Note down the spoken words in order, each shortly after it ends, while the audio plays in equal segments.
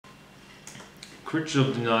Creatures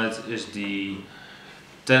of the Night is the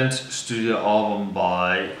 10th studio album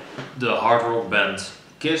by the hard rock band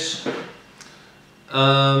Kiss.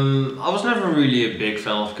 I was never really a big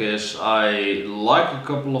fan of Kiss. I like a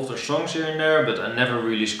couple of their songs here and there, but I never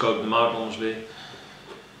really scoped them out honestly.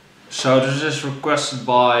 So this is requested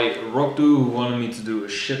by Rockdoo, who wanted me to do a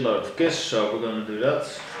shitload of Kiss, so we're gonna do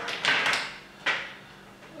that.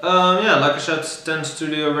 Yeah, like I said, 10th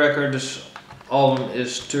studio record. This album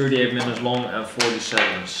is 38 minutes long and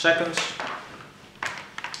 47 seconds.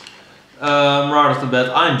 Right off the bat,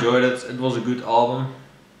 I enjoyed it. It was a good album.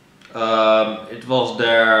 It was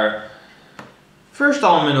their first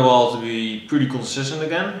album in a while to be pretty consistent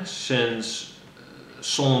again, since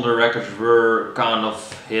some of the records were kind of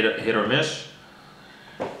hit or miss.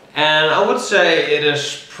 And I would say it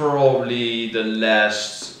is probably the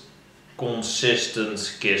last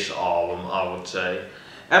consistent Kiss album, I would say.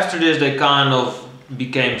 After this they kind of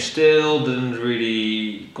became stale, didn't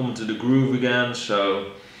really come to the groove again,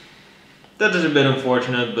 so that is a bit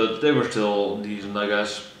unfortunate, but they were still decent, I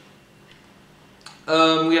guess.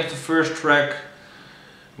 We have the first track.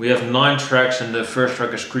 We have 9 tracks and the first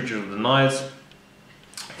track is Creatures of the Night.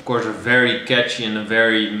 Of course, a very catchy and a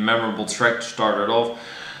very memorable track to start it off.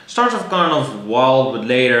 Starts off kind of wild, but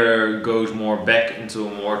later goes more back into a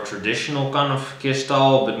more traditional kind of Kiss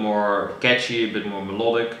style, a bit more catchy, a bit more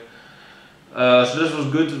melodic. So this was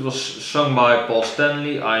good. It was sung by Paul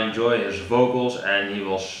Stanley. I enjoy his vocals and he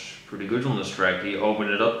was pretty good on this track. He opened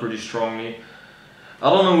it up pretty strongly. I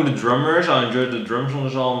don't know who the drummer is. I enjoyed the drums on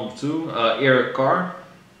this album too. Eric Carr.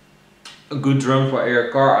 A good drums by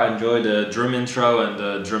Eric Carr. I enjoyed the drum intro and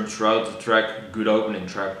the drum throughout the track. Good opening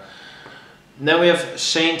track. Then we have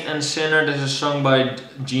Saint and Sinner. This is sung by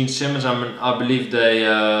Gene Simmons. I believe they,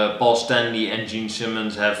 Paul Stanley and Gene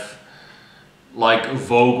Simmons have like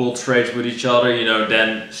vocal traits with each other. You know,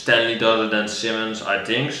 then Stanley does it, then Simmons, I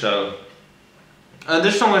think so.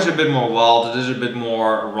 This song is a bit more wild. It is a bit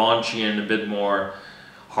more raunchy and a bit more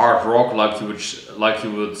hard rock, like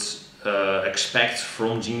you would expect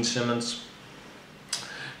from Gene Simmons.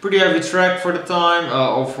 Pretty heavy track for the time,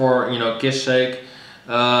 or for Kiss' sake.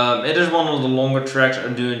 It is one of the longer tracks. I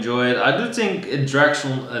do enjoy it. I do think it drags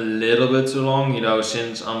on a little bit too long,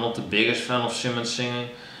 since I'm not the biggest fan of Simmons singing.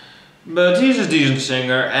 But he's a decent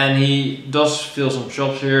singer and he does feel some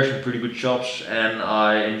chops here, some pretty good chops, and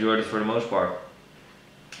I enjoyed it for the most part.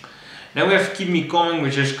 Then we have Keep Me Coming,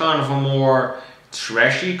 which is kind of a more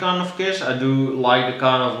trashy kind of Kiss. I do like the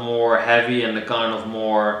kind of more heavy and the kind of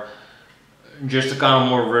more, just the kind of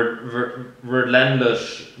more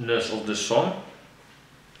relentlessness of the song.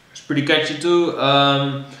 It's pretty catchy too.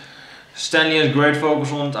 Stanley has great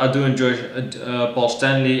vocals on it. I do enjoy Paul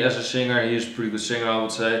Stanley as a singer. He is a pretty good singer, I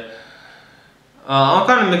would say. I'm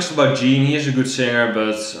kind of mixed about Gene. He is a good singer,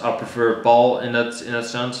 but I prefer Paul in that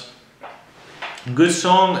sense. Good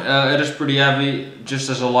song. It is pretty heavy, just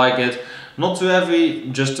as I like it. Not too heavy,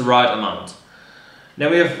 just the right amount.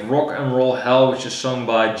 Then we have Rock and Roll Hell, which is sung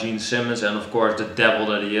by Gene Simmons, and of course the devil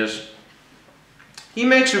that he is. He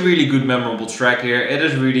makes a really good memorable track here. It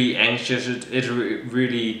is really anxious, it's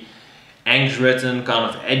really angst-written, kind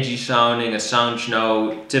of edgy sounding. It sounds,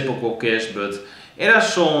 typical Kiss, but it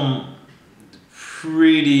has some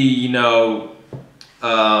pretty, it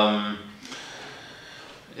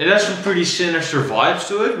has some pretty sinister vibes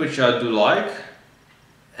to it, which I do like.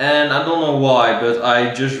 And I don't know why, but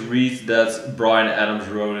I just read that Bryan Adams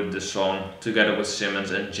wrote this song together with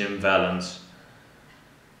Simmons and Jim Valance.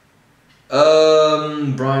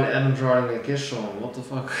 Bryan Adams writing a Kiss song, what the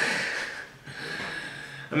fuck?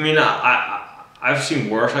 I mean, I've seen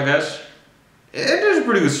worse, I guess. It is a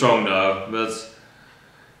pretty good song though, but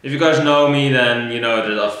if you guys know me, then you know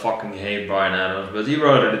that I fucking hate Bryan Adams, but he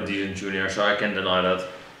wrote it a decent tune here, so I can't deny that.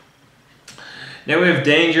 Then we have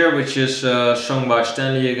Danger, which is sung by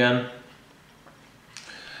Stanley again.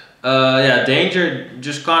 Yeah, Danger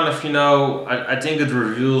just kind of, I think it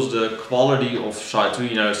reveals the quality of side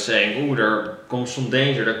 2, saying, oh, there comes some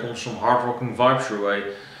danger, there comes some hard rocking vibes your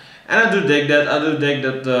way. And I do dig that. I do dig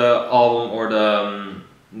that the album or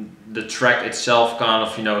the track itself kind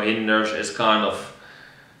of, hinders, it kind of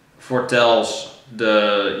foretells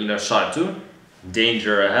the, side 2.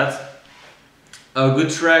 Danger ahead. A good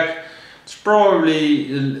track. It's probably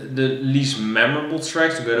the least memorable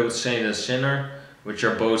track together with Saint and Sinner, which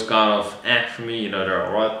are both kind of for me, they're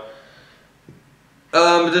alright.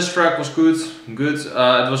 But this track was good.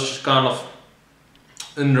 It was just kind of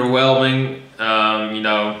underwhelming,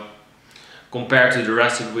 compared to the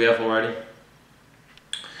rest that we have already.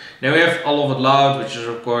 Then we have I Love It Loud, which is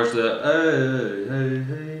of course the hey,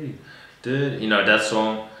 hey, hey, that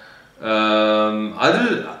song.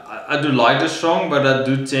 I I do like this song, but I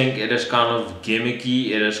do think it is kind of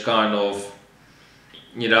gimmicky. It is kind of,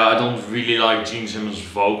 you know, I don't really like Gene Simmons'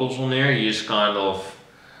 vocals on here. He is kind of,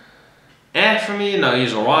 for me. No,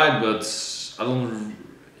 he's alright, but I don't.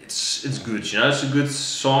 It's good. You know, it's a good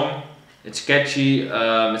song. It's catchy.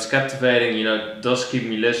 It's captivating. You know, it does keep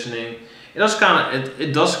me listening. It does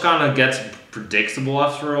kind of get predictable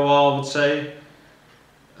after a while, I would say.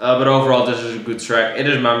 But overall, this is a good track. It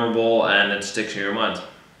is memorable and it sticks in your mind.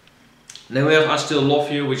 Then we have "I Still Love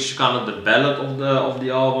You," which is kind of the ballad of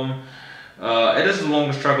the album. It is the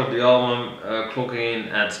longest track of the album, clocking in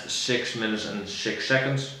at 6 minutes and 6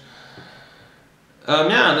 seconds.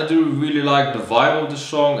 Yeah, and I do really like the vibe of the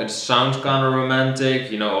song. It sounds kind of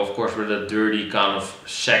romantic, you know, of course with a dirty kind of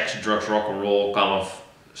sex, drugs, rock and roll kind of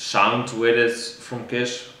sound with it from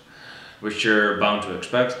Kiss, which you're bound to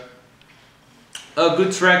expect. A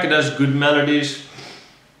good track, it has good melodies.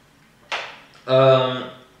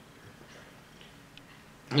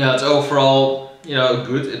 Yeah, it's overall, you know,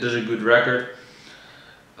 good. It is a good record.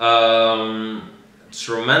 It's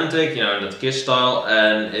romantic, you know, in that Kiss style,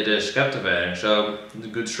 and it is captivating. So it's a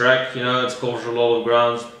good track, you know. It covers a lot of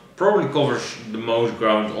ground. Probably covers the most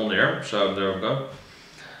ground on there. So there we go.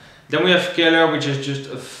 Then we have Killer, which is just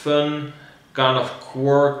a fun, kind of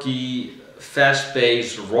quirky,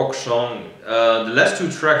 fast-paced rock song. The last two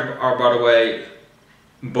tracks are, by the way,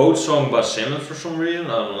 both sung by Simmons for some reason.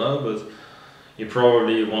 I don't know, but he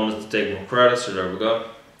probably wanted to take more credit, so there we go.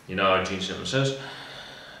 You know how Gene Simmons says.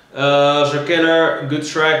 So Killer, good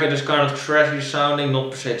track. It is kind of trashy sounding,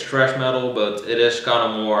 not per se thrash metal, but it is kind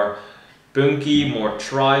of more punky, more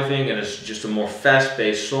thriving, and it's just a more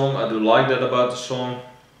fast-paced song. I do like that about the song.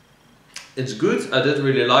 It's good. I did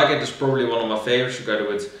really like it. It's probably one of my favorites, together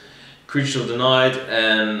with "Creatures of the Night"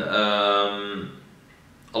 and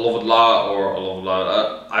 "I Love It Loud" or "I Love It Loud."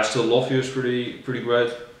 "I Still Love You" is pretty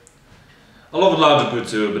great. "I Love It Loud" is good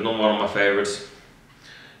too, but not one of my favorites.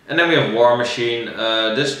 And then we have War Machine.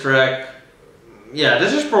 This track, yeah,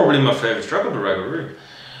 this is probably my favorite track of the record, really.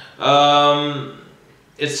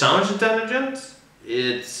 It sounds intelligent.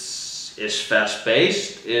 It's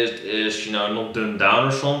fast-paced. It is, you know, not dumbed down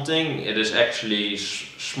or something. It is actually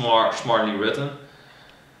smartly written.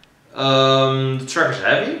 The track is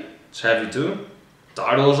heavy. It's heavy too. The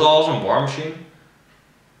title is awesome, War Machine.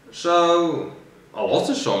 So I love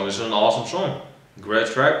this song. This is an awesome song. Great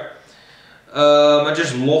track. I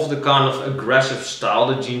just love the kind of aggressive style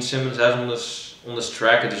that Gene Simmons has on this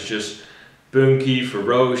track. It is just punky,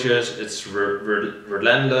 ferocious, it's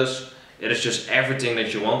relentless. It is just everything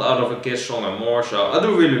that you want out of a Kiss song and more. So I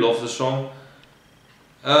do really love this song.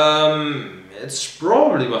 It's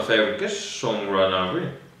probably my favorite Kiss song right now,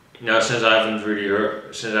 really. You know, since I haven't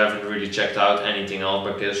really checked out anything else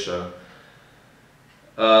by Kiss. So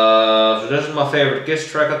this is my favorite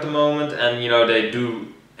Kiss track at the moment, and you know they do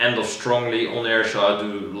end off strongly on there, so I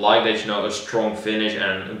do like that, you know, a strong finish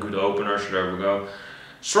and a good opener, so there we go.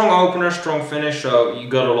 Strong opener, strong finish, so you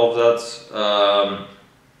gotta love that.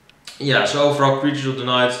 Yeah, so overall, "Creatures of the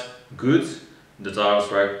Night," good. The title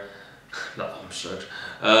track, that album sucks.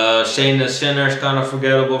 "Saint and Sinner" is kind of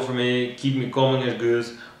forgettable for me. "Keep Me Coming" is good.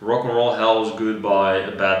 "Rock and Roll Hell" is good by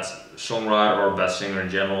a bad songwriter or a bad singer in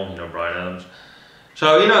general, you know, Bryan Adams. So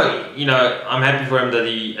you know, I'm happy for him that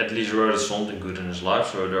he at least wrote something good in his life.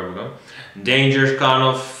 So there we go. "Danger" is kind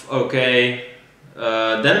of okay.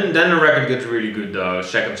 Then the record gets really good though.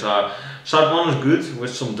 Second side, side 1 is good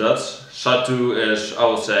with some duds. Side 2 is, I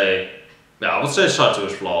would say side 2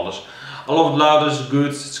 is flawless. "I Love It Loud" is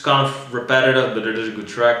good. It's kind of repetitive, but it is a good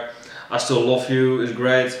track. "I Still Love You" is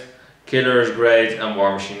great. "Killer" is great, and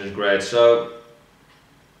 "War Machine" is great. So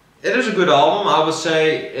it is a good album. I would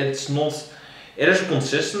say it is a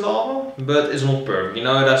consistent album, but it's not perfect. You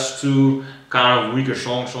know, it has two kind of weaker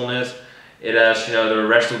songs on it. It has, you know, the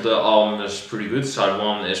rest of the album is pretty good. Side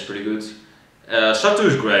 1 is pretty good. Side 2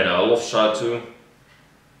 is great though. I love side 2.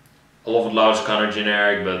 "I Love It Loud" is kind of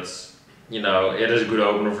generic, but you know, it is a good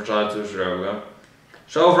opener for side 2, so there we go.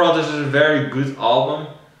 So overall, this is a very good album.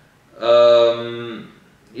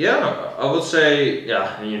 Yeah, I would say, yeah,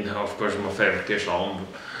 you know, of course, it's my favorite Kiss album.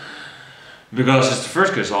 Because it's the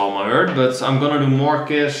first Kiss album I heard, but I'm gonna do more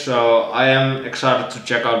Kiss, so I am excited to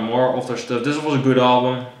check out more of their stuff. This was a good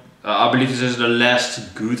album. I believe this is the last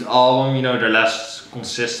good album, you know, the last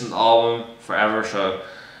consistent album forever, so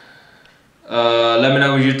let me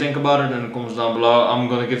know what you think about it in the comments down below. I'm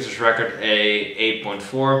gonna give this record a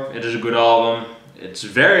 8.4. It is a good album.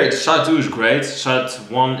 Side 2 is great, side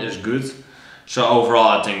 1 is good, so overall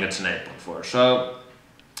I think it's an 8.4. So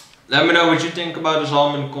let me know what you think about this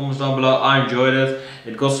album in the comments down below. I enjoyed it.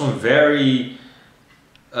 It got some very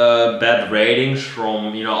bad ratings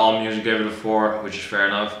from, you know, AllMusic gave it a 4, which is fair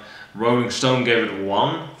enough. Rolling Stone gave it a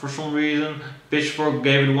 1 for some reason. Pitchfork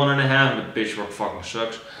gave it 1.5, but Pitchfork fucking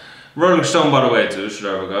sucks. Rolling Stone, by the way, too, so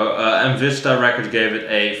there we go. And Vista Records gave it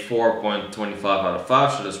a 4.25 out of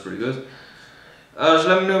 5, so that's pretty good. So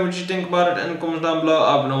let me know what you think about it in the comments down below.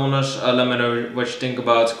 I've been honest. Let me know what you think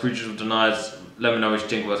about Creatures of the Night. Let me know what you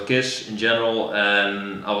think about Kiss in general,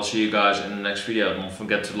 and I will see you guys in the next video. Don't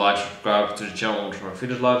forget to like, subscribe to the channel for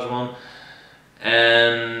videos like this one.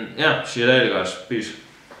 And yeah, see you later guys. Peace.